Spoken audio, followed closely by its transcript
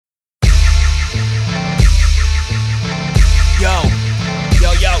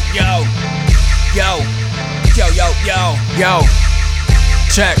Yo,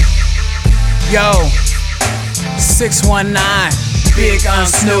 check. Yo, 619. Big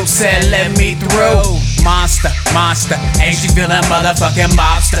Snoop said, let me through. Monster, ain't she feeling motherfucking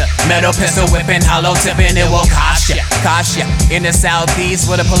mobster? Metal pistol whipping, hollow tipping, it will cost ya. In the southeast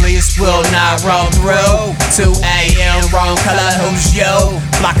where the police will not roll through. 2 a.m. wrong color, who's yo?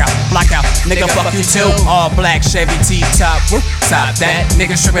 Block out, nigga fuck you too. All black Chevy T-top, whoop, stop that.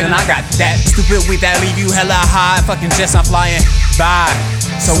 Nigga stripping and I got that. Stupid weed that leave you hella high. Fucking jets I'm flying by.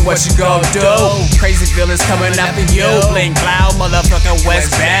 So what you gon' do? Crazy villains coming after you. Blink loud, motherfucker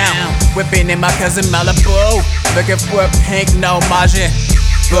westbound. Whipping in my cousin Malibu. Looking for a pink, no margin.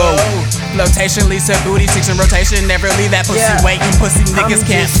 Boo. Flotation leads to booty, chicks in rotation. Never leave that pussy waiting. Pussy niggas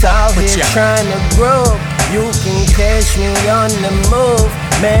can't fuck with ya. Trying to grow. You can catch me on the move.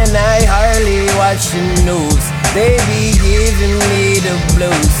 Man, I hardly watch the news. They be giving me the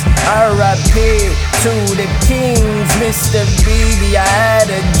blues. R.I.P. to the kings, Mr. BB. I had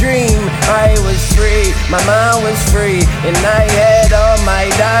a dream, I was free, my mind was free, and I had all my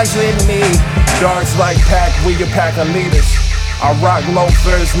dogs with me. Dogs like pack, we a pack of leaders. I rock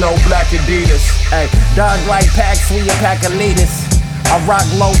loafers, no black Adidas. Ay, dog like packs, we a pack of leaders. I rock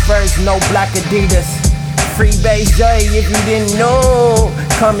loafers, no black Adidas. Free base J if you didn't know.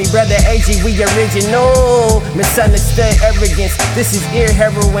 Call me Brother AG, we original. Misunderstood arrogance, this is ear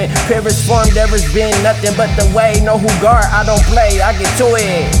heroin. Paris formed, there has been nothing but the way. Know who guard, I don't play, I get to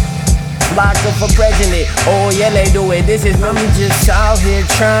it. Locked up for president, oh yeah they do it. This is I'm just out here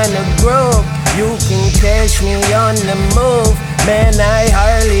trying to grow. You can catch me on the move. Man, I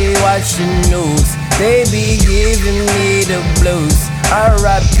hardly watch the news. They be giving me the blues.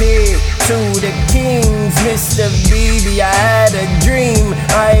 R.I.P. to the kings, Mr. BB. I had a dream,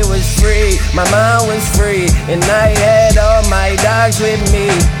 I was free, my mind was free, and I had all my dogs with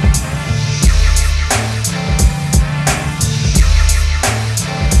me.